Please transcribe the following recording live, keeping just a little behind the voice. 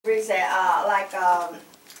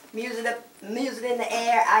music in the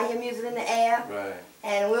air. I hear music in the air. Right.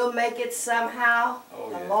 And we'll make it somehow. Oh,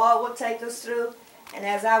 the yeah. Lord will take us through. And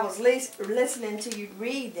as I was listening to you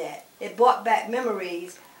read that, it brought back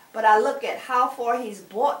memories. But I look at how far He's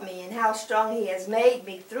brought me and how strong He has made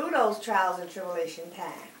me through those trials and tribulation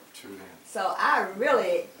times. True that. So I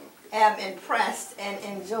really am impressed and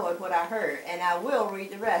enjoyed what I heard. And I will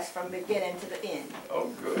read the rest from beginning to the end. Oh,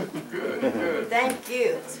 good, good, good. Thank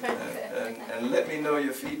you. And let me know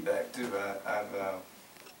your feedback too.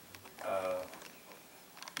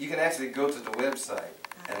 You can actually go to the website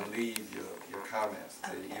and leave your comments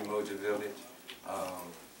to Emoji Village.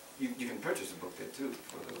 You can purchase a book there too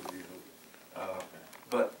for those of you who.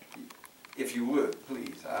 But if you would,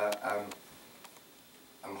 please,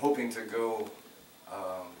 I'm hoping to go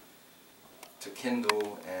to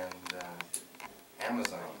Kindle and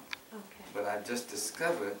Amazon. Okay. But I just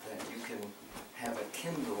discovered that you can have a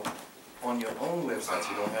Kindle on your own website.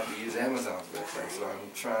 You don't have to use Amazon's website. So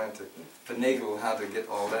I'm trying to finagle how to get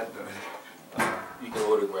all that done. You can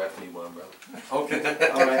autograph me one, brother. Okay,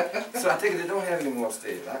 all right. So I take it they don't have any more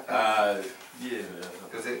upstairs. Yeah.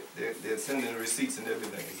 Because they're sending receipts and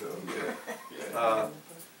everything. So Yeah.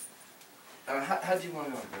 how do you want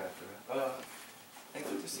to autograph it? Hey,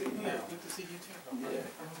 good to see you. Yeah, good to see you too.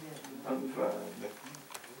 Yeah, I'm fine.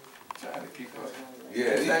 Trying to keep up.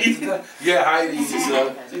 Yeah. Yeah,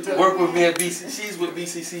 Heidi's work with me at BC. She's with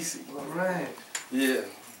BCCC. Right. Yeah.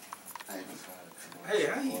 Hey,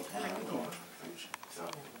 how you doing?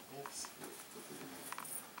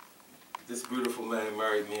 This beautiful man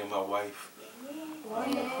married me and my wife.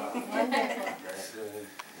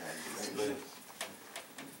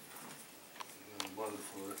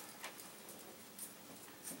 Wonderful.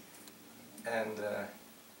 And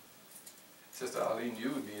Sister Arlene, you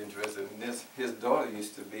would be interested in this. His daughter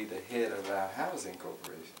used to be the head of our housing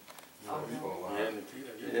corporation. For a while.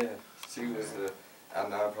 Yeah, she was our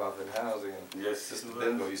nonprofit housing. And Yes, Sister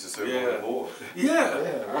Benbow used to serve on the board. Yeah.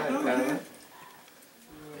 Right.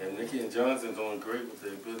 And Nikki and Johnson's doing great with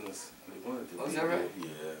their business. They wanted to. Oh, is that right?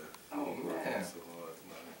 Yeah. Oh, man. So hard,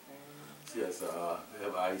 man. She has they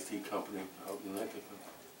have an ICT company out in Lincoln.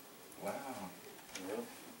 Wow. Yeah.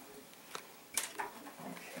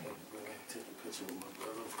 Okay. Take a picture with my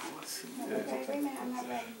brother, of course. Okay, wait a minute, I'm not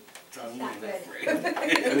ready. Tommy, Not you're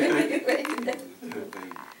ready. ready.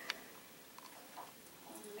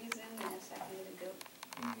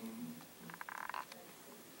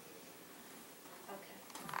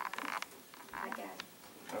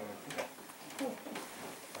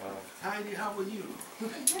 Heidi, how are you?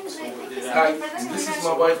 Hi, this is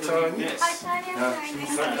my wife, Tanya. Yes. Hi, Tanya.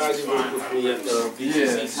 Heidi worked with me at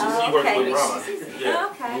BCC. She Oh, worked okay. with Ron. Yeah.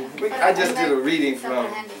 Okay. I just did a reading from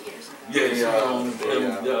Yeah,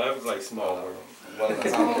 I was like small world. one of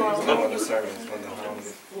the homilies, one of the sermons from the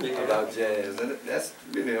homilies about jazz. And that's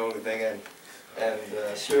really the only thing. And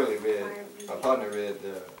Shirley read, my partner read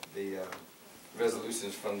the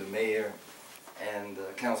resolutions from the mayor and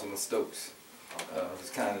Councilman Stokes. Was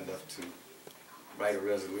kind enough to write a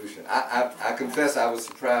resolution. I confess I was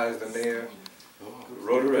surprised the mayor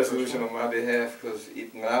wrote a resolution on my behalf because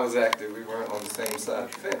when I was active, we weren't on the same side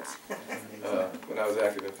of the fence. When I was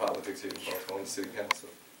active in politics here in Baltimore City Council.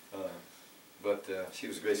 But she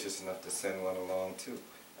was gracious enough to send one along too.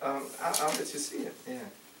 I'll let you see it. Yeah.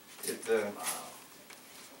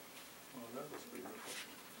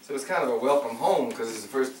 So it's kind of a welcome home because it's the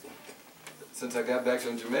first. Since I got back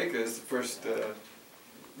from Jamaica, it's the first,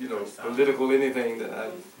 political anything that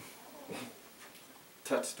I've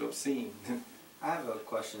touched or seen. I have a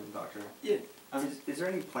question, Doctor. Yeah. Is there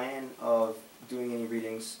any plan of doing any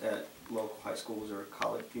readings at local high schools or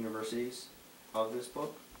college universities of this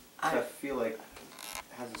book? I feel like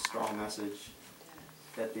it has a strong message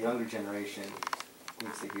that the younger generation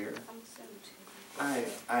needs to hear.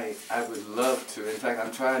 I would love to. In fact,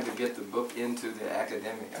 I'm trying to get the book into the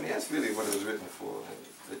academic. I mean, that's really what it was written for,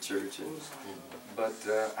 the church. But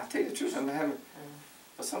I tell you the truth, I'm having,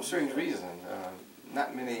 for some strange reason,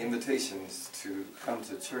 not many invitations to come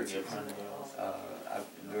to churches. I'm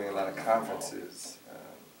doing a lot of conferences.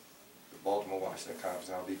 The Baltimore Washington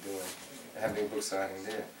Conference I'll be doing, having a book signing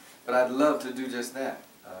there. But I'd love to do just that.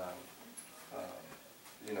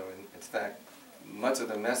 In fact, much of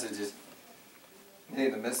the messages, many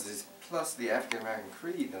of the messages, plus the African American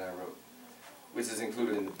Creed that I wrote, which is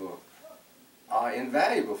included in the book, are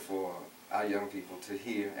invaluable for our young people to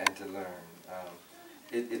hear and to learn.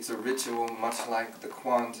 It's a ritual much like the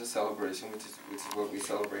Kwanzaa celebration, which is what we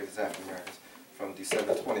celebrate as African Americans, from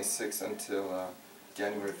December 26th until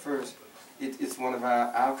January 1st. It's one of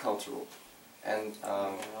our cultural And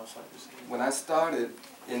when I started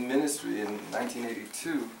in ministry in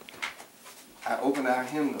 1982, I opened our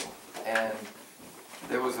hymnal, and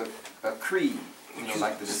there was a creed, you know,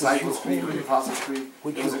 like the Disciples' Creed or the Apostles' Creed.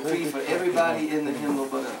 There was a creed for everybody in the hymnal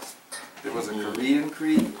but us. There was a Korean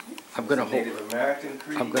creed. I'm gonna a Native American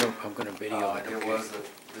creed. I'm gonna video it. There Okay. was a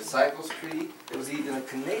Disciples' Creed. There was even a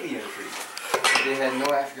Canadian creed. But they had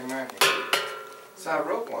no African American creed. So I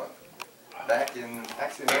wrote one back in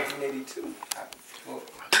actually 1982.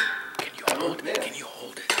 Can you hold it? Can you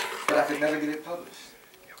hold it? But I could never get it published.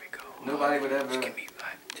 Here we go. Nobody would ever, Give me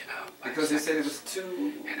five because they said it was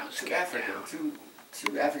too skip African, down.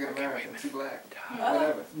 too African American, too black,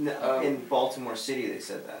 whatever. No, in Baltimore City, they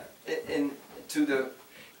said that. To the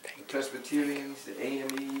Presbyterians, the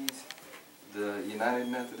AMEs, the United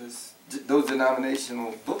Methodists, those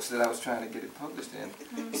denominational books that I was trying to get it published in,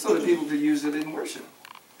 so that people could use it in worship,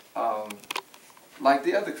 like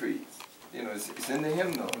the other creeds. You know, it's in the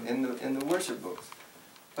hymnal, in the worship books,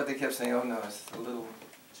 but they kept saying, "Oh no, it's a little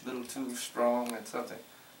too strong and something,"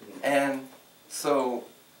 and so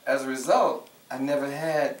as a result, I never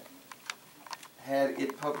had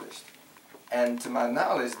it published. And to my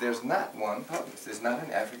knowledge, there's not one published. There's not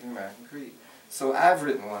an African American creed. So I've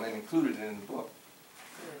written one and included it in the book.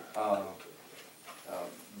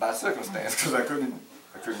 By circumstance, because I couldn't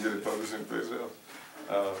get it published anyplace else.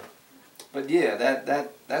 But yeah,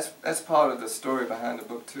 that's part of the story behind the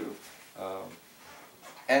book too.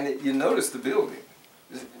 And you notice the building.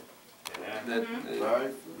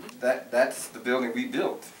 That's the building we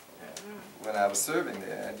built when I was serving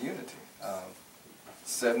there at Unity.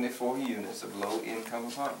 74 units of low-income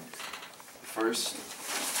apartments. First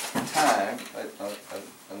time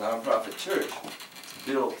a nonprofit church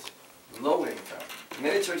built low-income.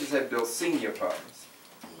 Many churches had built senior apartments.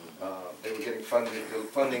 They were getting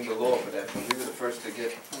funding galore for that, but we were the first to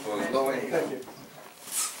get for low-income.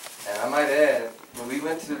 And I might add, when we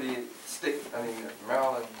went to the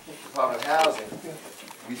Maryland Department of Housing,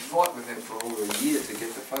 we fought with them for over a year to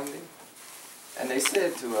get the funding. And they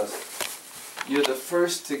said to us, "You're the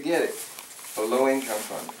first to get it for low-income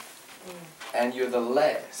funding, and you're the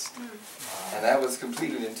last." And that was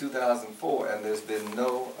completed in 2004, and there's been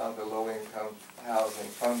no other low-income housing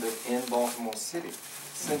funded in Baltimore City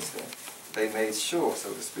since then. They made sure,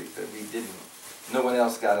 so to speak, that we didn't. No one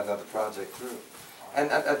else got another project through.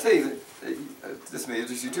 And I tell you, this may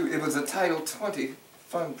interest you too, it was a Title 20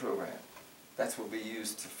 fund program. That's what we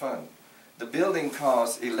used to fund. The building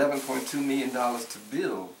cost $11.2 million to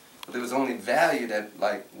build, but it was only valued at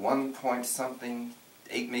like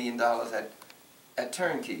 $1.8 million at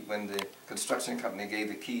turnkey when the construction company gave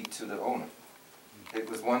the key to the owner. It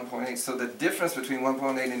was 1.8. So the difference between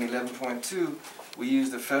 1.8 and 11.2, we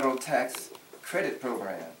used the federal tax credit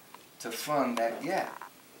program to fund that gap.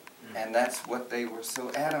 And that's what they were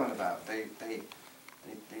so adamant about. They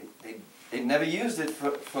never used it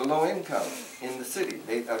for low income in the city.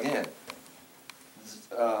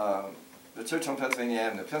 The church on Pennsylvania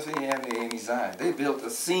Avenue, Amy Zion, they built a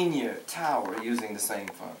senior tower using the same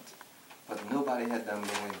funds. But nobody had done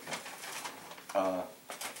low income.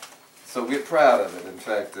 So we're proud of it. In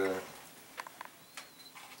fact,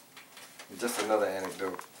 just another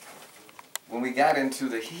anecdote. When we got into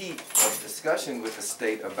the heat of discussion with the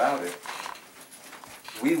state about it,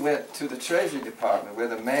 we went to the Treasury Department where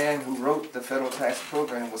the man who wrote the federal tax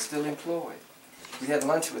program was still employed. We had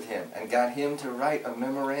lunch with him and got him to write a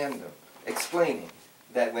memorandum explaining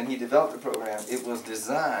that when he developed the program, it was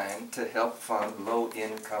designed to help fund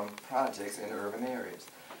low-income projects in urban areas,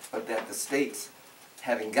 but that the states,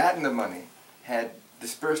 having gotten the money, had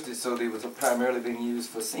dispersed it so that it was primarily being used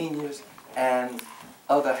for seniors and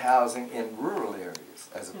other housing in rural areas,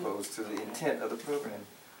 as opposed to the intent of the program.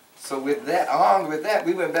 So with that, armed with that,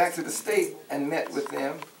 we went back to the state and met with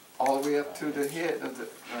them all the way up to the head of the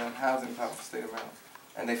housing department of the state of Maryland.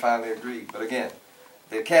 And they finally agreed. But again,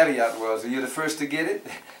 the caveat was, you're the first to get it,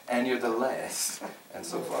 and you're the last. And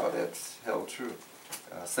so far, that's held true.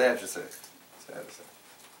 Sad to say. Sad to say.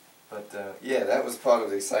 But yeah, that was part of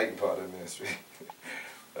the exciting part of the ministry.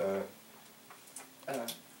 How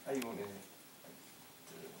you want to?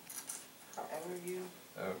 However you,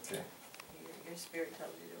 Okay. your spirit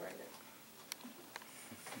tells you to write it.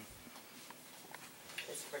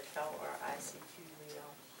 It's for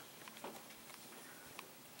L-R-I-C-Q-U-E-L.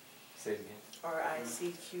 Say it again.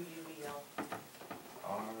 R-I-C-Q-U-E-L.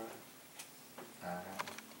 R-I-Q-U-O?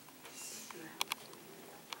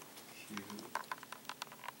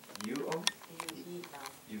 U-E-L.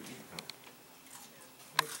 U-E-O.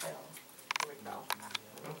 Rebel. Rebel.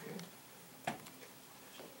 Okay.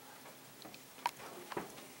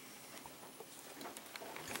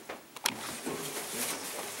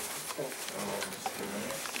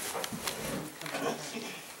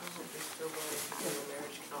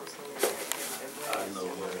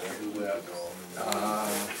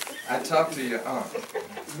 talk to your aunt.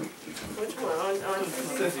 Which one? On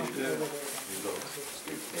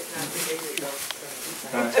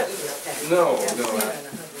No, no.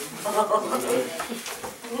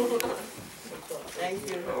 Thank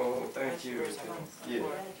you. Oh, thank you. Yeah.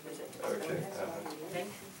 Okay.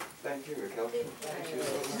 Thank you, Raquel.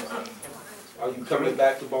 Are you coming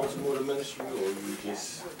back to Baltimore to ministry, or you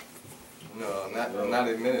just? No, not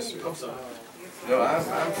in ministry. I'm sorry. No,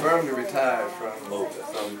 I'm firmly retired from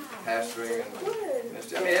pastoring and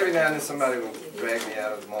ministry. I mean, every now and then somebody will drag me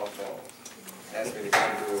out of the mothballs, ask me to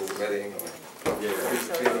come to a wedding or preach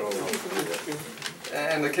a funeral.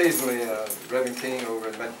 And occasionally, Reverend King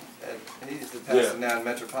over he's the pastor now in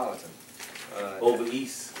Metropolitan. Over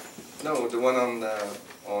east. No, the one on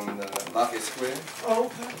Lafayette Square. Oh,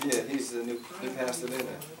 okay. Yeah, he's the new pastor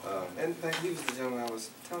there. And in fact, he was the gentleman I was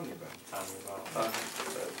telling you about.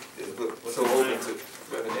 So open to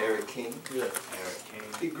Reverend Eric King. Yeah. Eric King.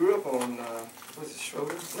 He grew up on, was it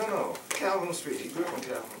Schroeder? No, Calhoun Street. He grew up on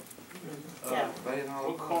Calhoun. Right in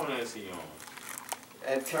Harlem. What corner is he on?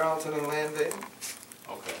 At Carrollton and Landale.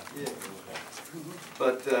 Okay. Yeah. Okay.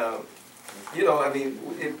 But, you know, I mean,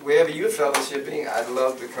 wherever you're fellowshipping, I'd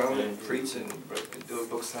love to come and preach and do a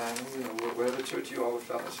book signing, you know, wherever church you are with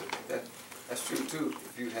fellowshipping. That's true, too.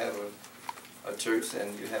 If you have a church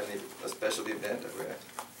and you have a special event where,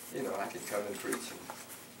 you know, I can come and preach and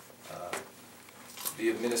be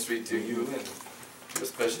a ministry to you and to a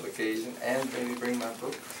special occasion and maybe bring my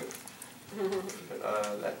book.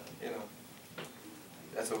 That, you know,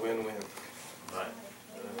 that's a win-win. Right.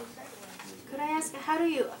 Could I ask, how do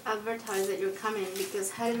you advertise that you're coming?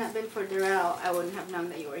 Because had it not been for Darrell, I wouldn't have known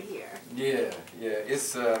that you were here. Yeah.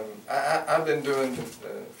 It's I've been doing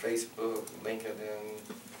Facebook, LinkedIn,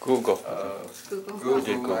 Google.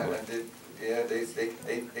 Google. I did. Yeah,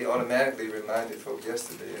 they automatically reminded folks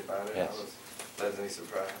yesterday about it. Yes. I was pleasantly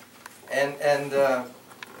surprised. And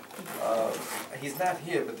he's not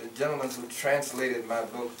here, but the gentleman who translated my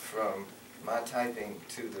book from my typing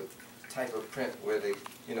to the type of print where they,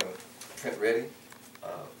 you know, print ready,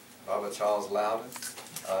 Robert Charles Loudon,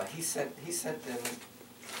 he sent them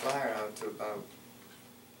flyer out to about,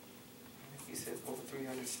 I think he said over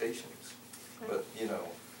 300 stations. But you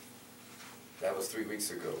know, that was 3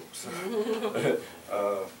 weeks ago. So,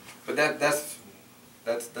 but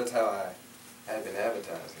that's how I have been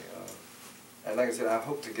advertising. And like I said, I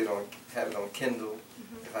hope to have it on Kindle,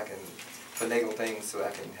 if I can finagle things so I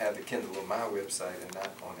can have the Kindle on my website and not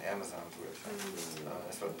on Amazon's website.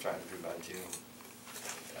 That's what I'm trying to do by June.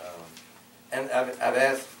 And I've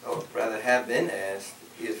asked, or rather have been asked,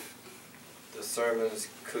 if the sermons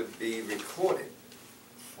could be recorded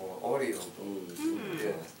for audio.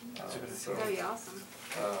 Yeah. So, That'd be awesome.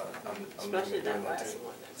 I'm Especially doing that that last too.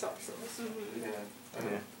 one, that's awesome.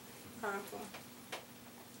 Yeah. Powerful.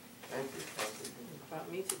 Thank you. Brought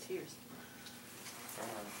me to tears.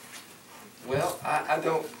 Well, I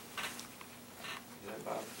don't. Yeah,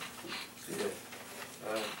 Bob. Yeah.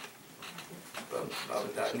 Bob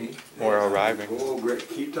and Ducky. We're arriving. Oh, great.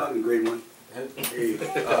 Keep talking, great one. Hey.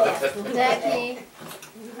 Jackie,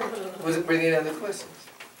 Was it bringing other questions?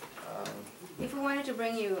 if we wanted to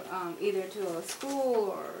bring you either to a school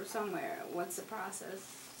or somewhere, what's the process?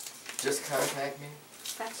 Just contact me.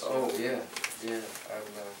 That's Oh yeah.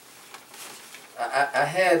 I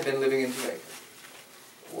had been living in Jamaica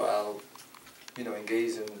while, you know,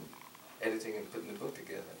 engaged in editing and putting the book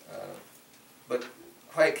together. But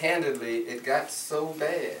quite candidly, it got so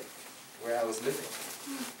bad where I was living.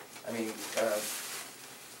 I mean,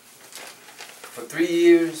 for 3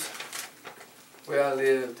 years where I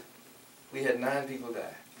lived, we had 9 people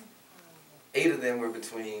die. 8 of them were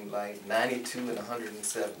between like 92 and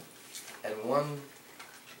 107. And one,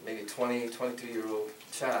 maybe 20, 22-year-old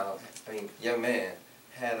child, young man,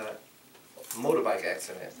 had a motorbike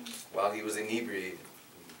accident while he was inebriated.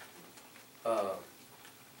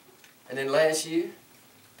 And then last year,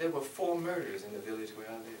 there were 4 murders in the village where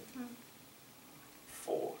I lived.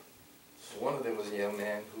 4. One of them was a young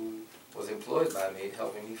man who was employed by me,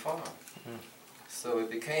 helping me farm. So it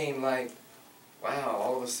became like, wow,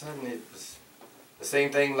 all of a sudden it was the same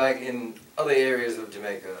thing like in other areas of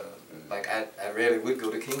Jamaica. Like I rarely would go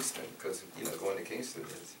to Kingston because, you know, going to Kingston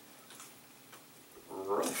is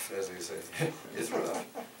rough, as they say. It's rough.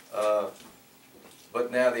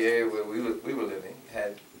 But now the area where we were living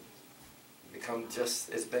had become just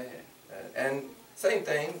as bad. And same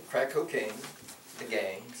thing, crack cocaine, the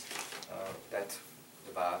gangs, that's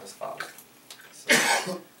the violence followed.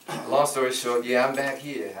 So, long story short, yeah, I'm back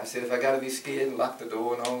here. I said if I got to be scared and lock the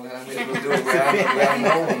door and all that, I may as well do it where I'm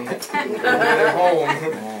known, where I'm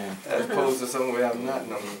home, as opposed to somewhere I'm not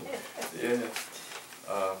known. Yeah.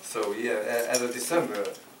 So yeah, as of December,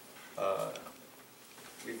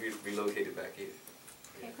 we relocated back here.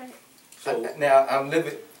 Okay, great. So, Now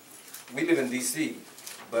we live in D.C.,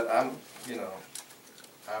 but I'm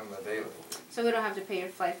available. So we don't have to pay your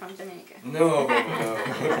flight from Jamaica. No, no.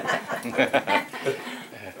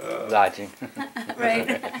 Lodging.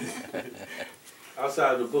 Right.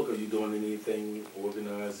 outside of the book, are you doing anything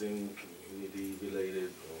organizing, community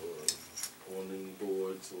related, or on any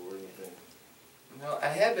boards or anything? No, I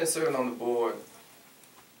have been serving on the board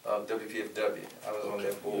of WPFW. I was on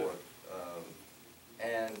their board.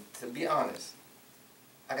 And to be honest,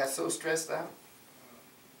 I got so stressed out.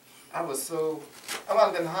 I wound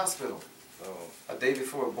up in the hospital a day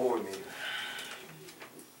before a board meeting.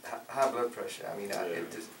 High blood pressure. I mean,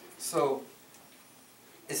 so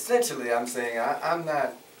essentially I'm saying I'm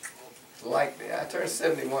not likely. I turned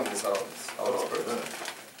 71 this August.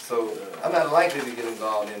 So I'm not likely to get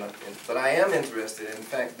involved in but I am interested. In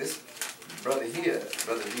fact, this brother here,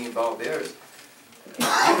 Brother Dean Balders,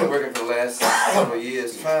 he's been working for the last several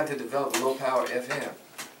years trying to develop a low-power FM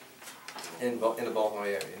in the Baltimore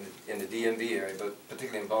area, in the DMV area, but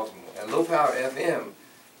particularly in Baltimore. And low-power FM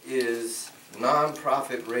is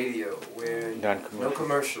non-profit radio where no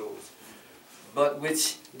commercials, but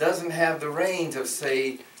which doesn't have the range of,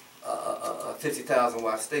 say, a 50,000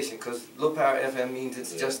 watt station, because low power FM means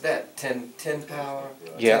it's just that 10 power.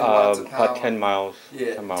 Yeah, 10 watts of power. about 10 miles.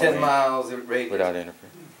 Yeah, 10 miles of radius. Without interference.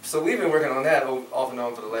 So we've been working on that off and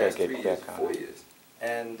on for the last Get 3 years, back on 4 it. years,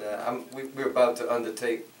 and we're about to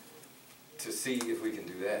undertake to see if we can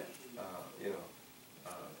do that.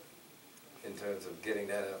 In terms of getting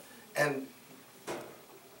that up, and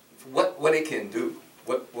what it can do,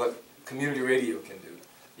 what community radio can do.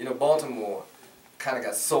 You know, Baltimore kind of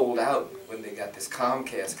got sold out when they got this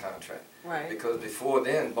Comcast contract. Right. Because before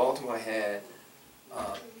then, Baltimore had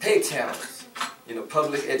paid channels,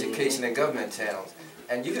 public education and government channels.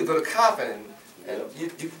 And you could go to Coppin and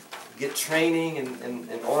you get training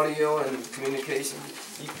in audio and communication.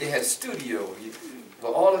 They had a studio.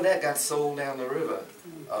 Well, all of that got sold down the river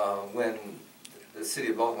when the city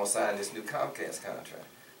of Baltimore signed this new Comcast contract.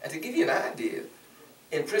 And to give you an idea,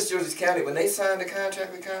 in Prince George's County, when they signed the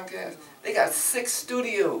contract with Comcast, they got 6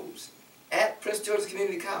 studios at Prince George's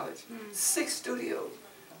Community College. 6 studios.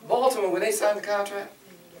 Baltimore, when they signed the contract,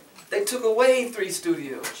 they took away 3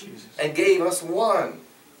 studios and gave us 1,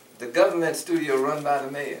 the government studio run by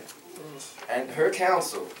the mayor and her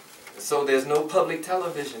council. So there's no public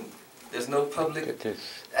television. There's no public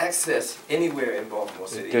access anywhere in Baltimore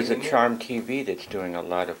City. There's a Charm TV that's doing a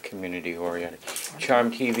lot of community oriented.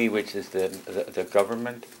 Charm TV, which is the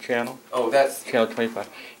government channel. Oh, that's Channel 25.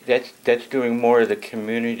 That's doing more of the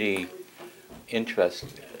community interest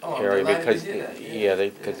area because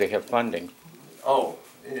because they have funding. Oh,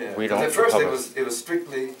 yeah. We don't. At first it was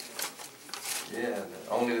strictly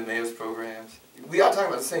only the mayor's programs. We are talking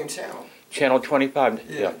about the same channel. Channel 25,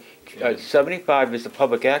 yeah. 75 is the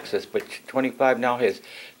public access, but 25 now has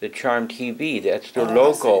the Charm TV. That's their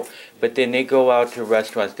local. But then they go out to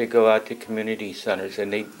restaurants, they go out to community centers,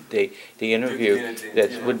 and they interview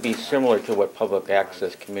that would be similar to what public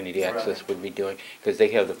access, community access would be doing, because they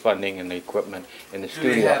have the funding and the equipment in the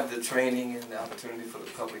studio. Do they have the training and the opportunity for the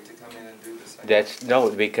public to come in and do this? No,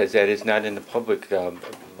 because that is not in the public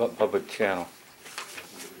public channel.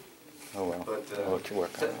 Oh well, we'll have to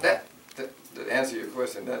work on that. To answer your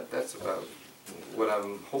question, that's about what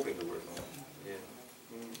I'm hoping to work on. Yeah.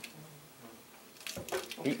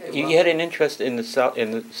 Okay, You had an interest in the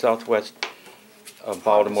southwest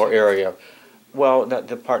Baltimore area. Well, not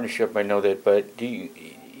the partnership, I know that, but do you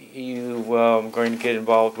going to get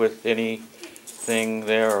involved with anything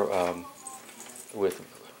there with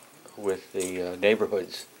the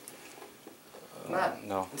neighborhoods?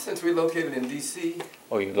 No. Since we located in D.C.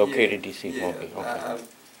 Oh, you located in D.C. Yeah, okay.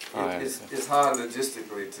 It's hard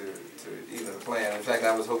logistically to even plan. In fact,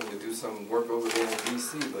 I was hoping to do some work over there in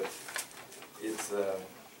D.C., but it's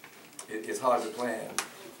hard to plan,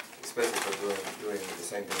 especially for doing the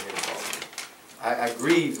same thing here in Baltimore. I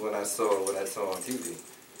grieved when I saw what I saw on TV,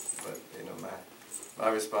 but my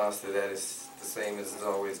response to that is the same as it's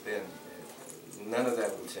always been. None of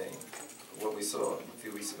that will change. What we saw a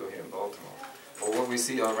few weeks ago here in Baltimore, or what we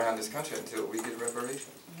see all around this country until we get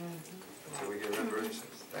reparations. Until we get reparations.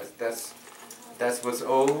 That's what's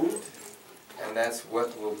owed, and that's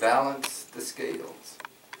what will balance the scales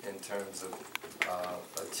in terms of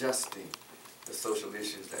adjusting the social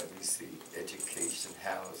issues that we see: education,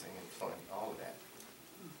 housing, employment, all of that.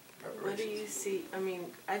 What do you see? I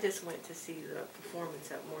mean, I just went to see the performance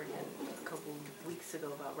at Morgan a couple weeks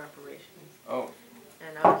ago about reparations. Oh.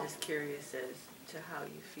 And I was just curious as to how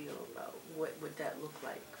you feel about what would that look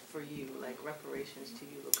like for you, like reparations to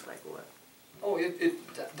you looks like what? Oh,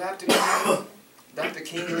 Dr.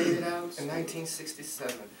 King laid it out in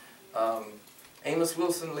 1967. Amos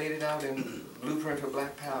Wilson laid it out in Blueprint for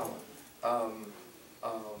Black Power.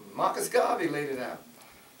 Marcus Garvey laid it out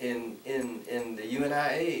in the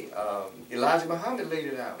UNIA. Elijah Muhammad laid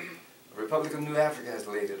it out. The Republic of New Africa has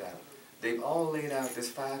laid it out. They've all laid out this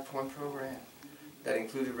 5-point program that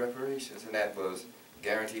included reparations, and that was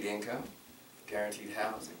guaranteed income, guaranteed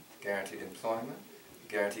housing, guaranteed employment,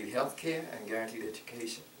 guaranteed health care, and guaranteed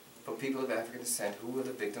education for people of African descent who were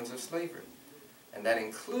the victims of slavery. And that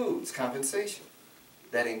includes compensation.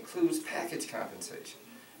 That includes package compensation,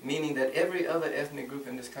 meaning that every other ethnic group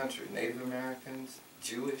in this country, Native Americans,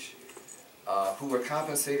 Jewish, who were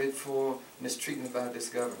compensated for mistreatment by this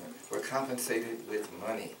government, were compensated with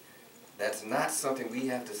money. That's not something we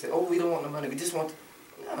have to say, oh, we don't want the money, we just want,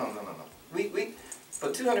 no.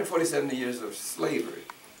 For 247 years of slavery,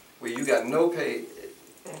 where you got no pay,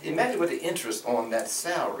 imagine what the interest on that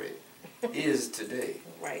salary is today.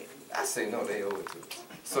 Right. I say no, they owe it to us.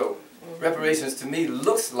 So reparations to me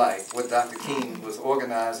looks like what Dr. King was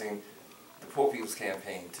organizing the Poor People's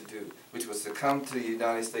Campaign to do, which was to come to the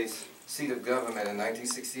United States seat of government in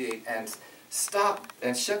 1968 and stop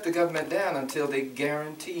and shut the government down until they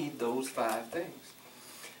guaranteed those 5 things.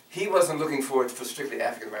 He wasn't looking for it for strictly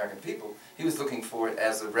African American people. He was looking for it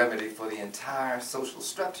as a remedy for the entire social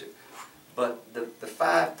structure. But the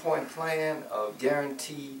 5-point plan of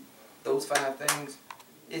guarantee those 5 things,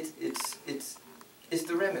 it's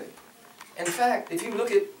the remedy. In fact, if you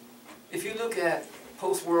look at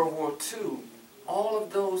post-World War II, all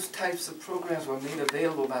of those types of programs were made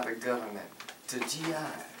available by the government to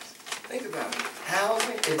GIs. Think about it.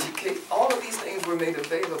 Housing, education, all of these things were made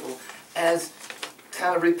available as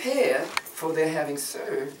kind of repair for their having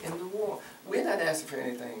served in the war. We're not asking for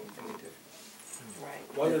anything any different.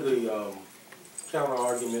 Right. One of the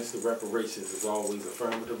counter-arguments to reparations is always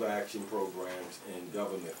affirmative action programs and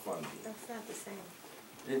government funding. That's not the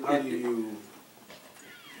same. How do you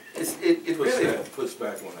push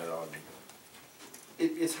back on that argument?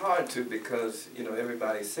 It's hard to, because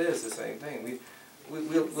everybody says the same thing.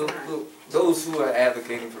 Those who are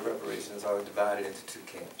advocating for reparations are divided into 2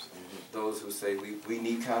 camps. Those who say we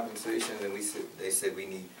need compensation, and they say we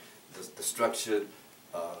need the structured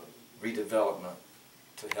redevelopment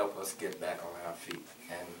to help us get back on our feet.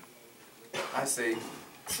 And I say,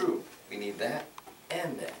 true, we need that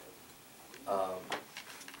and that.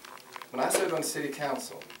 When I served on the city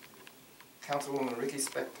council, Councilwoman Ricky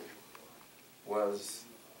Spector was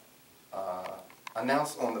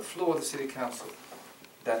announced on the floor of the city council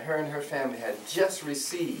that her and her family had just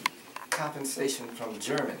received compensation from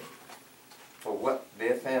Germany for what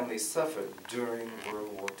their family suffered during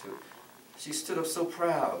World War II. She stood up so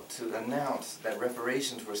proud to announce that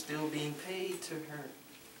reparations were still being paid to her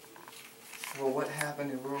for what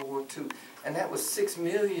happened in World War II. And that was $6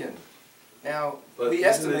 million. Now, but we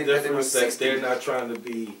estimate that there were 60. They're not trying to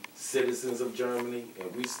be citizens of Germany,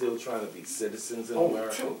 and we still trying to be citizens in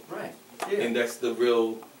America. True, right. Yeah. And that's the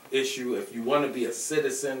real issue. If you want to be a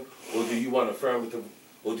citizen, or do you want affirmative,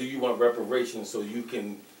 or do you want reparations so you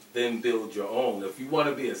can then build your own? If you want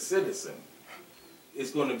to be a citizen,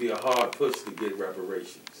 it's going to be a hard push to get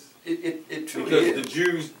reparations. It truly because is. the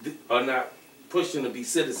Jews are not pushing to be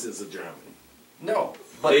citizens of Germany. No,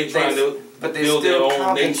 but they're trying to build their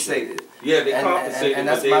own nation. Yeah, they're compensated,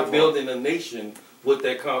 but they're building a nation with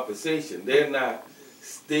that compensation. They're not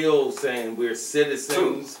still saying we're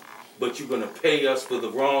citizens, but you're going to pay us for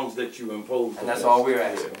the wrongs that you imposed. And that's all we're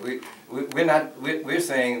asking. We're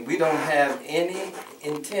saying we don't have any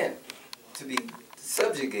intent to be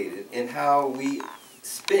subjugated in how we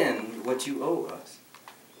spend what you owe us.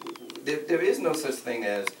 There is no such thing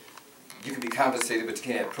as you can be compensated but you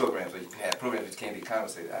can't have programs, or you can have programs but you can't be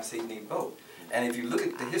compensated. I say you need both. And if you look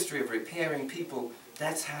at the history of repairing people,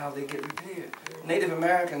 that's how they get repaired. Native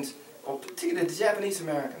Americans, or particularly the Japanese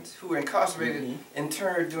Americans, who were incarcerated,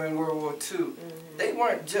 interned during World War II, they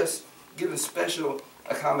weren't just given special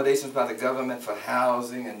accommodations by the government for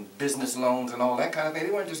housing and business loans and all that kind of thing.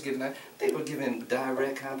 They weren't just given that. They were given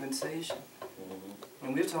direct compensation.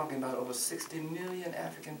 And we're talking about over 60 million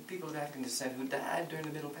people of African descent who died during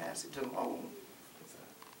the Middle Passage alone.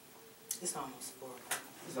 It's almost 4.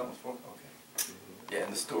 It's almost 4? Okay. Yeah,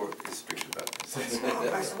 and the story is strictly about this. All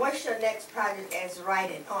right, so what's your next project as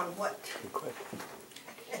writing on what?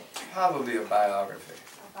 Probably a biography.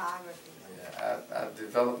 A biography. Yeah, I've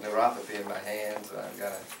developed neuropathy in my hands. I've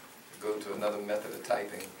got to go to another method of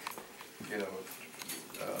typing,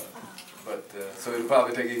 so it'll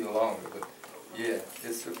probably take even longer. But Yeah,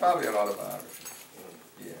 it's probably an autobiography.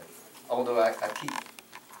 Yeah. Although I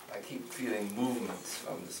keep feeling movements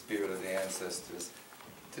from the spirit of the ancestors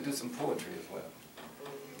to do some poetry as well.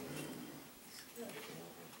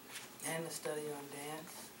 And the study on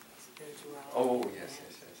dance, spirituality. Oh, yes.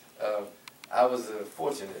 I was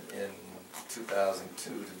fortunate in 2002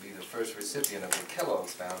 to be the first recipient of the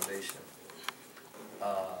Kellogg's Foundation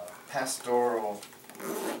pastoral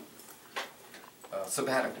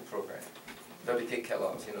sabbatical program. W.K.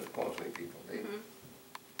 Kellogg's, you know, the cornflake people. They,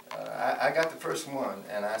 I got the first one,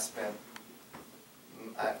 and I spent,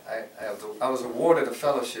 I was awarded a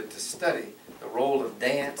fellowship to study the role of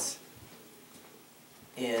dance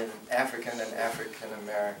in African and African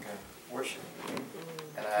American worship.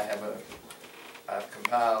 And I've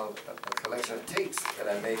compiled a collection of tapes that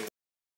I made